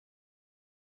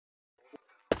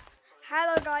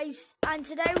Hello guys, and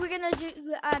today we're gonna do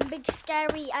Big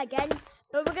Scary again,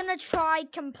 but we're gonna try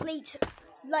complete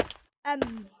well,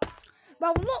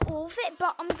 not all of it,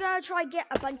 but I'm gonna try get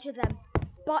a bunch of them,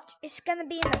 but it's gonna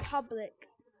be in the public.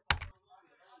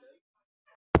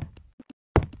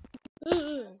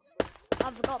 I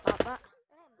forgot about that.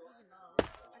 I don't even know.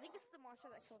 I think it's the monster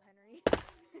that killed Henry.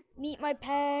 Meet my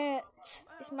pet.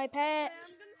 It's my pet.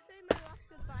 I'm gonna say my last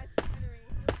goodbye to Henry.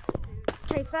 Dude.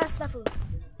 Okay, first level.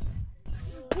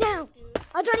 No,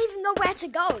 I don't even know where to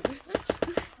go.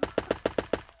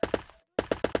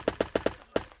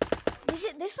 Is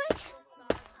it this way?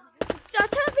 So,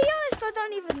 to be honest, I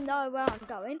don't even know where I'm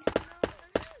going.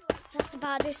 That's the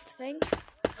baddest thing.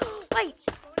 Wait.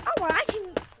 Oh, I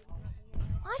actually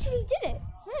did it.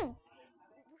 How do you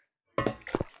do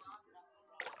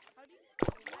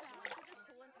this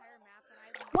whole entire map and I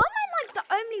Why am I like the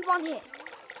only one here?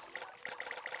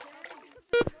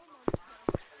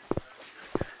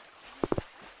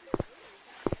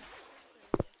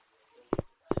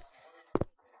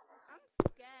 I'm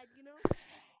scared, you know?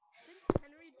 Didn't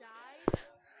Henry die?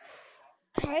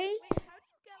 Okay. Wait, how do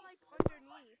you get like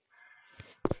underneath?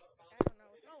 I don't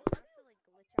know. Oh, I have to like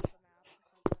glitch out the map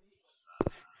or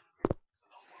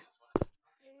something.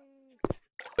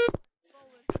 Well,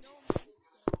 there's no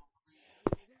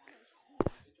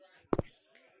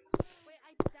Wait,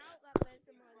 I doubt that there's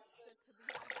a monster to be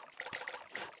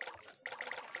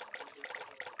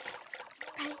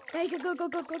Okay. There you go. Go.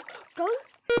 Go.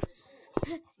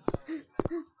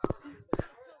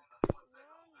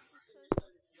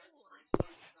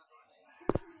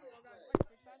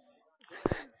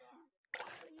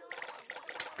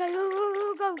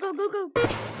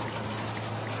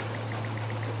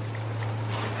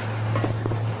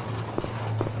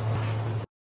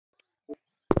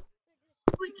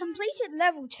 We completed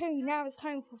level 2, now it's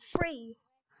time for 3.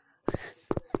 What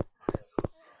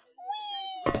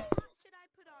should I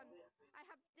put on? I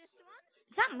have this one.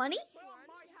 Is that money?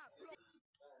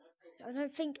 I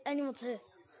don't think anyone to.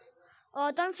 Oh,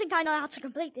 I don't think I know how to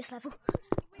complete this level.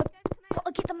 But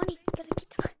gotta get the money.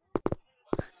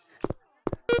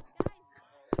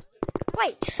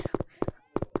 Wait.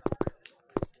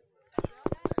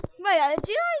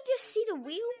 Did I just see the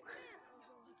wheel?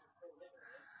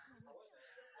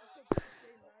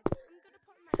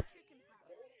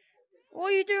 What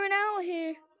are you doing out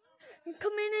here?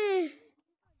 Come in here.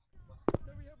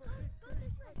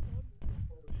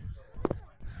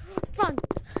 Run.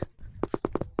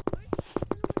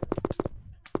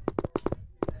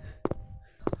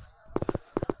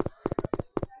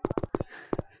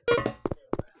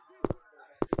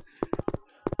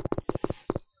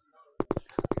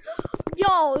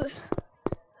 Yo.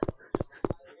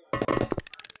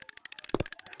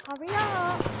 Hurry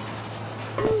up.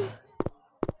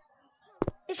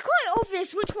 It's quite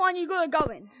obvious which one you're gonna go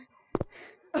in.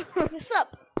 What's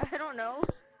up? I don't know.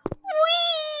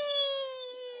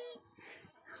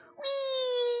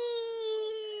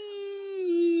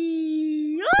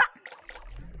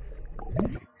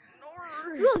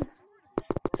 Run.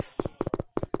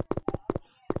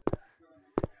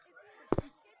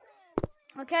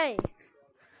 Okay.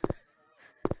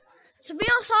 To be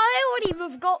honest, I already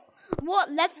forgot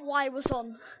what level I was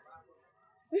on.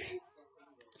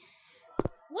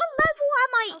 What level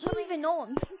am I even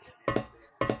on?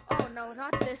 Oh no,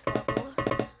 not this level.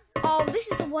 Oh, this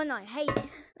is the one I hate.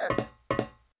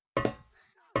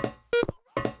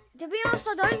 To be honest,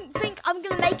 I don't think I'm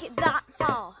gonna make it that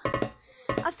far.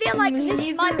 I feel like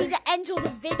this might be the end of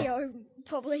the video,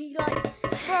 probably. Like,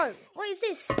 bro, what is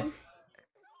this?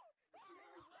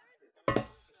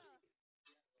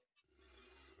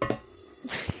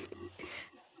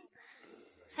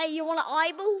 Hey, you want an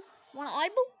eyeball? Want an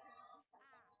eyeball?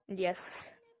 Yes.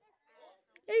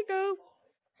 There you go.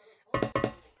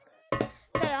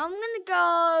 Okay, I'm gonna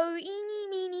go eeny,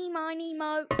 meeny, miny,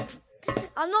 mo.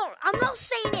 I'm not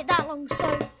saying it that long,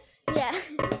 so yeah.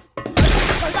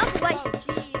 Go that way. Oh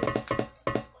jeez.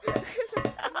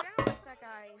 I don't like that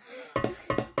guy.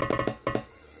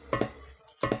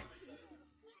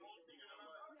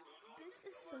 This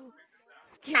is so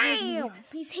scary. Damn,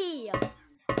 he's here.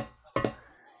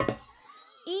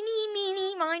 Eeny,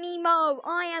 meeny, miny, mo.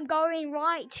 I am going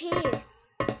right here.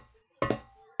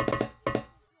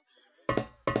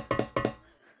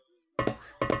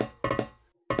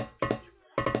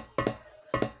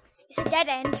 It's a dead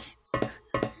end.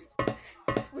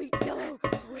 Wait, yellow.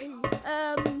 Wait.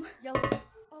 Yellow.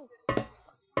 Oh.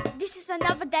 This is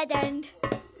another dead end.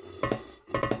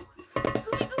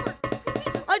 Goofy Goober.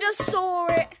 I just saw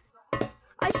it.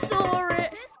 I saw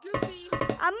it. This Goofy.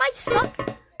 Am I stuck?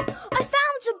 I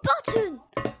found a button.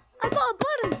 I got a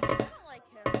button. I don't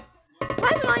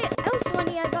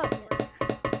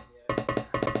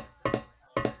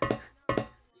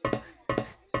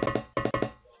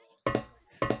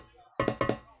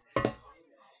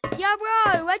Yo,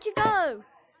 bro, where'd you go?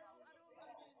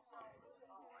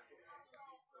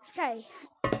 Okay.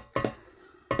 I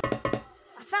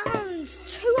found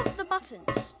 2 of the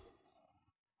buttons.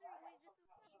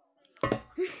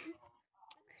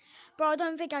 Bro, I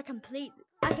don't think I can complete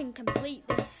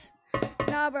this.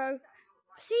 No, bro.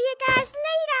 See you guys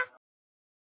later.